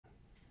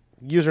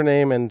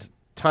username and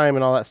time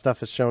and all that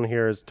stuff is shown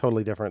here is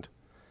totally different.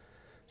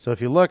 So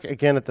if you look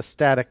again at the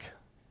static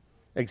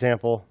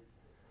example,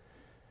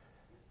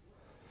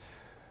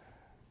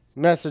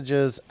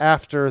 messages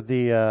after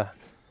the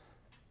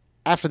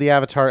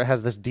avatar, it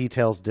has this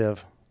details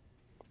div.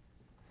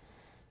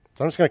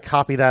 So I'm just going to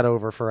copy that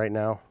over for right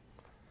now.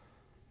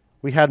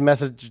 We had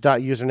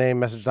message.username,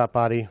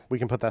 message.body. We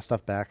can put that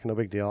stuff back. No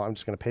big deal. I'm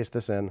just going to paste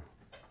this in.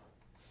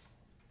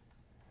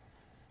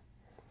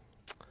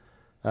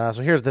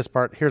 So here's this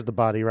part. Here's the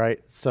body, right?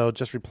 So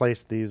just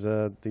replace these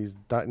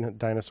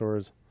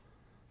dinosaurs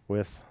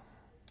with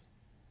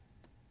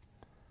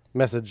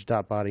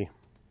message.body.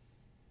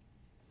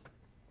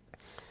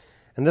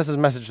 And this is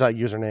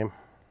message.username,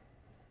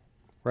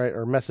 right?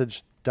 Or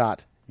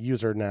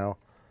message.user now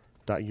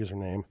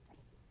 .username.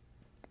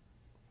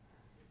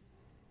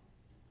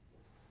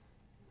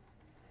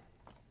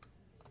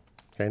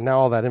 Okay, now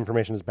all that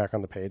information is back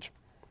on the page.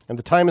 And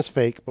the time is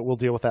fake, but we'll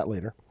deal with that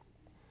later.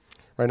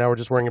 Right now we're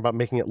just worrying about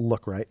making it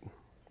look right.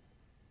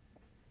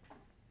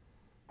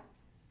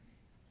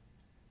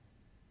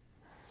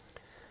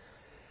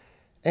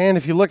 And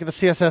if you look at the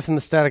CSS in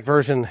the static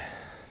version,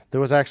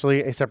 there was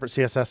actually a separate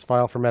CSS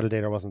file for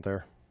metadata, wasn't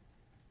there?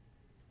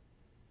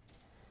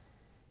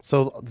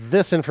 So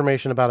this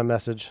information about a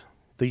message,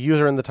 the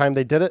user and the time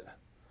they did it,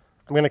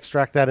 I'm going to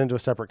extract that into a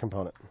separate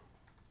component.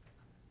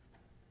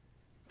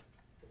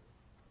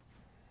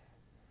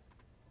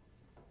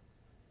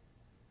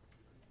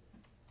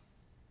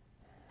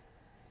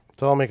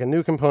 So I'll make a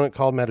new component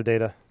called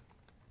metadata.js.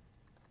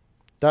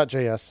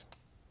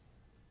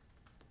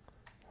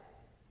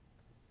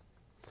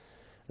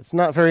 It's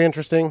not very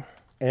interesting,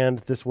 and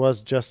this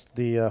was just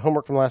the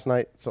homework from last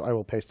night, so I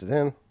will paste it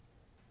in.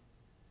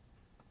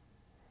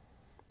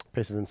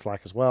 Paste it in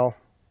Slack as well.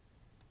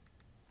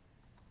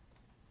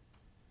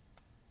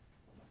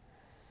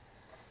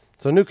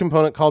 So a new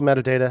component called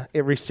metadata.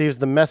 It receives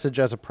the message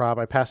as a prop.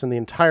 I pass in the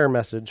entire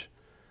message.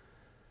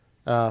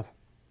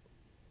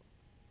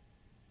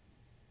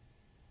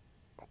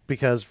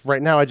 Because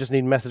right now I just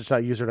need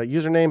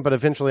message.user.username, but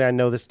eventually I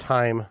know this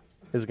time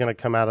is going to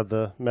come out of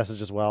the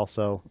message as well,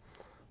 so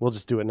we'll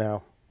just do it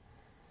now.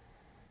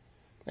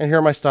 And here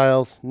are my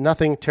styles.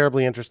 Nothing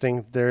terribly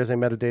interesting. There is a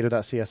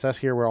metadata.css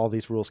here where all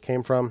these rules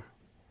came from.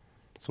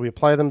 So we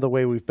apply them the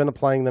way we've been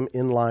applying them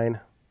in line.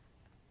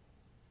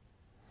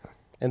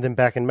 And then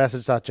back in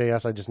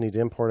message.js, I just need to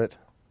import it.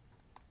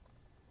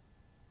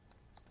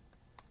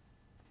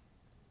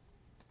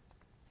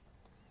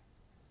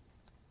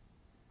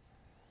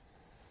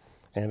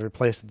 And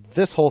replace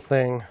this whole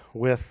thing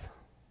with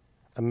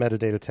a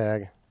metadata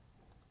tag.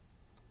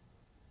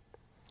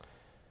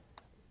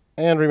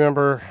 And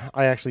remember,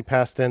 I actually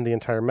passed in the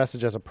entire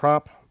message as a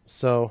prop.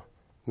 So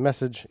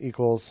message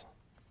equals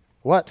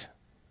what?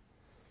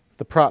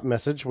 The prop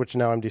message, which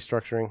now I'm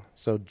destructuring.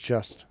 So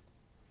just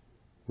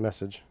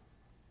message.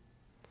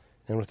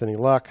 And with any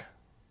luck,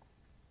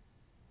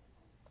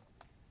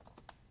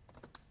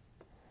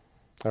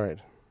 all right,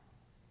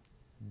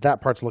 that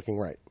part's looking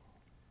right.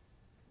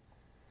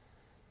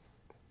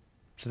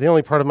 So the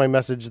only part of my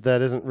message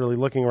that isn't really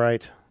looking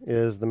right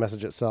is the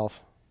message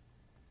itself.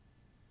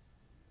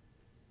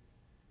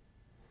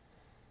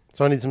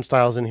 So I need some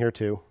styles in here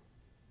too.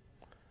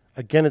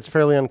 Again, it's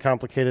fairly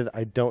uncomplicated.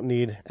 I don't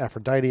need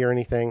Aphrodite or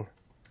anything.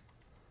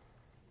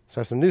 So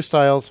I have some new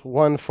styles,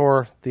 one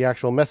for the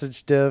actual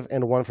message div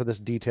and one for this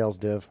details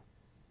div.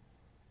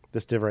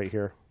 This div right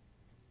here.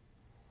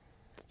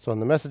 So in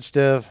the message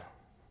div,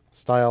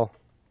 style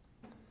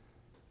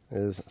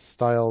is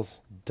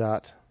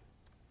styles.message.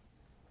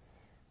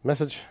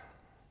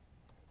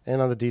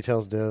 And on the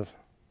details div,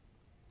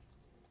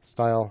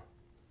 style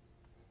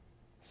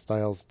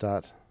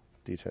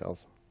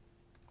styles.details.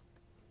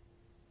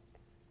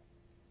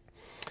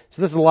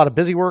 So this is a lot of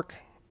busy work.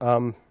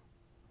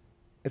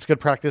 It's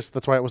good practice.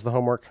 That's why it was the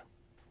homework.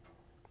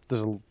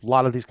 There's a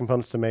lot of these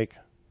components to make,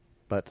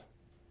 but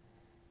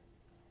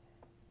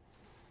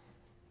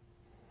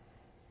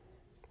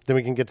then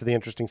we can get to the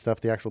interesting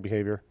stuff, the actual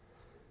behavior.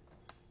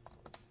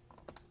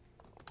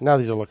 Now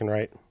these are looking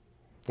right.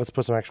 Let's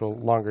put some actual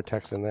longer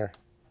text in there.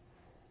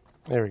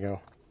 There we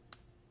go.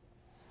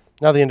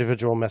 Now the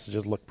individual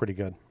messages look pretty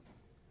good.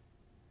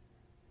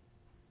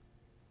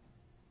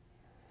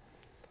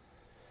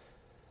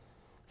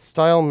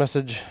 Style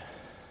message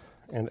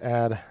and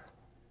add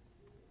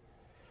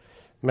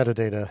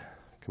metadata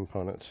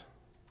component.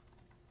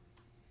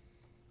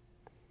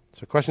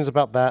 So questions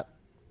about that?